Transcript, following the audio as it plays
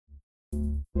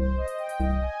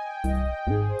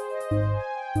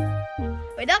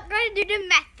do the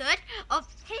method of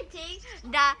hitting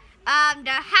the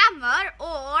hammer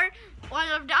or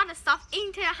all of the other stuff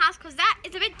into the house, because that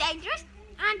is a bit dangerous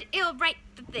and it'll break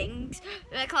the things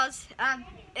because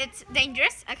it's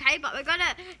dangerous. Okay, but we're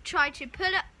gonna try to pull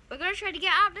it. We're gonna try to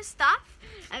get out the stuff,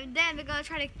 and then we're gonna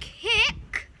try to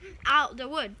kick out the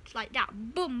wood like that.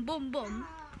 Boom, boom, boom.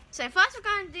 So first we're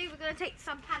gonna take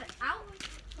some pallets out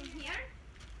from here.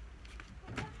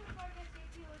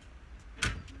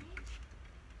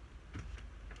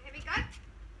 Here we go.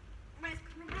 Where's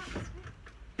coming out this way?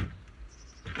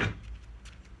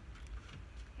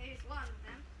 Here's one of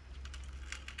them.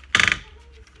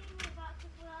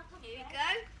 Here we go.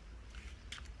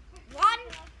 One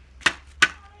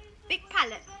big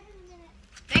pallet.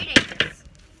 Very dangerous.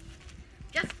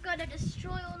 Just gonna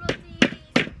destroy all of these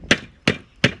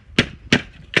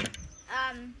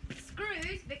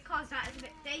screws because that is a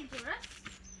bit dangerous.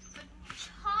 If a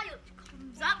child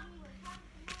comes up,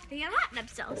 they can hurt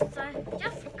themselves. So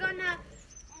just gonna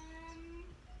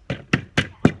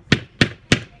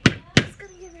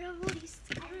get rid of all these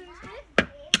screws here.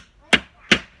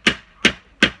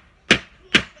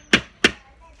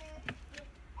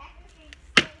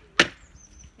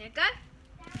 There we go.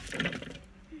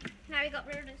 Now we got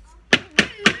rid of this.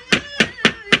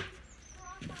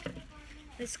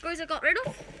 The screws I got rid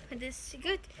of with this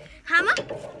good hammer.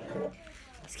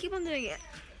 Let's keep on doing it.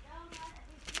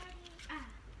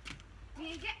 We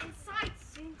need to get inside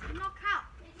soon to knock out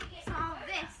some of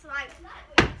this, like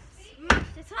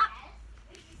smash it up.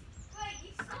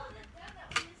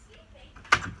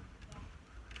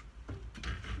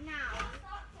 Now,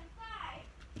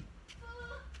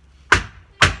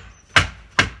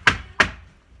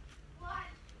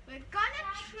 we're gonna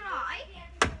try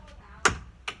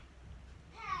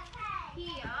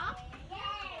here.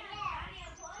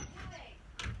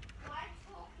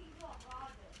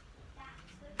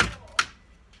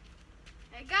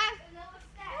 There you go.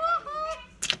 Woohoo!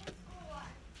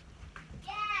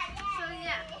 So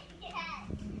yeah.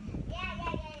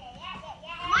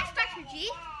 My strategy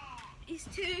is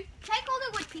to take all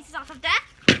the wood pieces out of there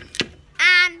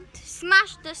and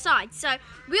smash the sides. So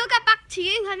we'll get back to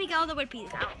you when we get all the wood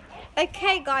pieces out.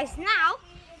 Okay guys, now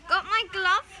got my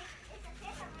glove.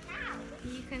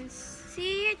 You can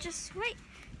see it, just wait.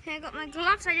 Okay, I got my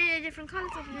gloves. I did a different colour,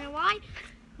 so I don't know why.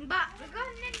 But we're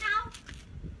going to now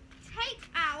take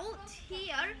out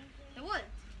here the wood.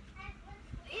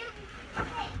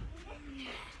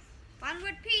 One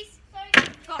wood piece.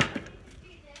 Gone.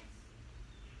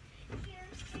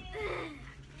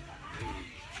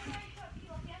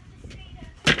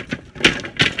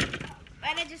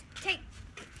 And I just take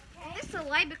this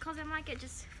away because it might get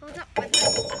just filled up with this.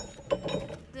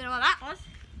 Don't know what that was.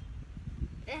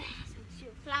 Some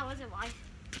flowers and white.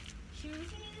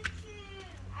 Shoes.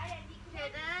 Okay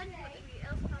then, what do we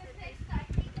else have in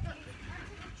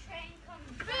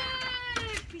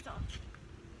this? Piece off.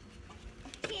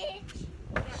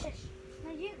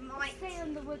 Now you might stay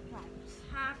on the wood planks.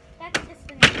 That's just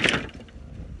the name.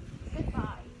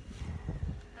 Goodbye.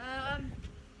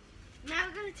 Now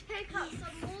we're going to take out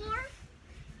some more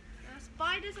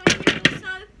spiders on here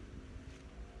also.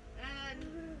 I'm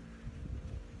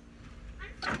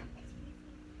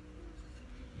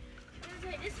going to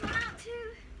take this one out too.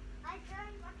 That's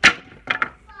a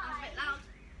bit loud.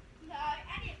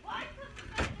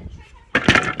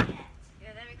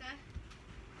 Yeah, there we go.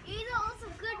 These are also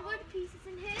good wood pieces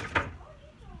in here.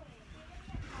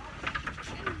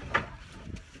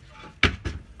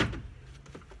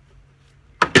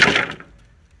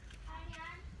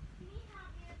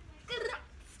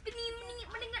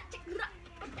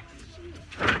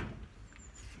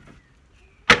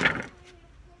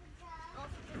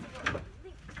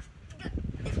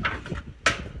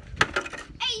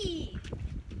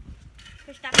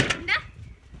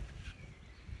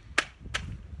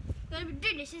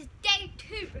 This is day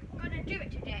 2. We're gonna do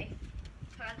it today.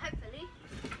 Well, hopefully.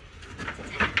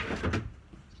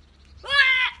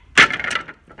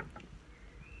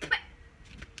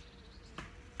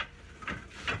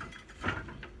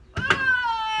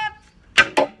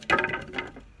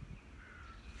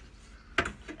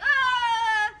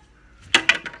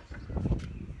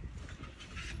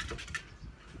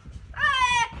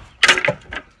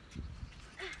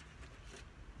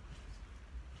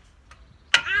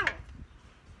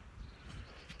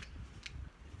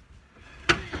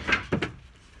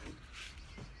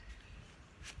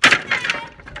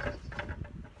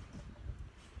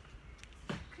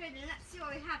 Let's see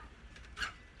what we have.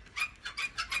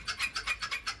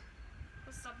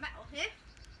 There's some metal here.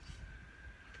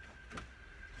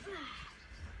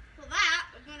 For that,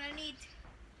 we're going to need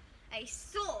a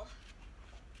saw.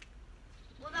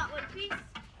 Well, that one piece.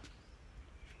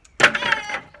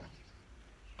 Yeah.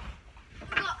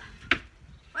 We got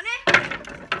on it.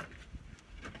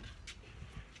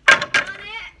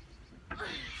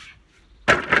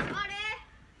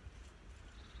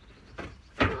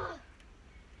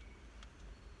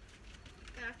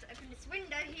 Gonna have to open this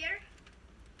window here.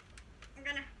 I'm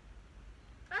gonna.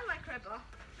 Where's my crowbar?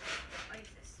 I'll use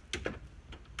this.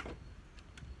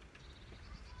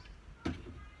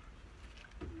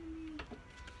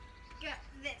 Get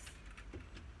this.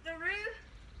 The roof.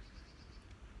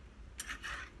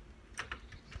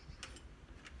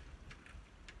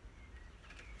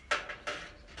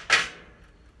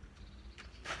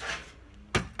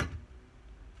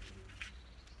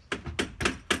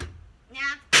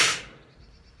 Now.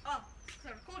 Oh, it's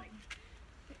not recording.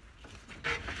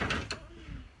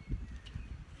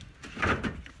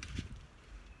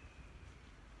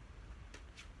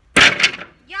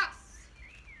 Yes.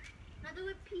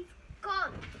 Another piece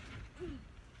gone.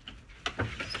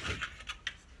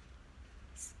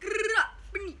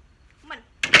 Come on.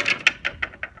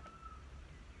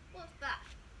 What's that?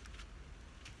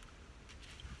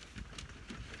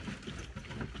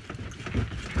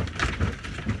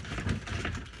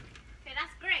 Okay,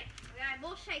 that's great. We got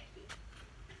more shaky.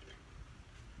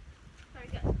 Very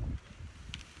good.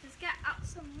 Let's get out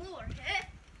some more here.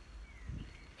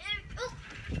 Oh,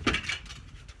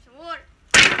 some more.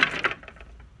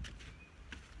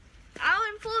 I'll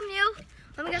inform you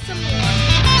when we get some more.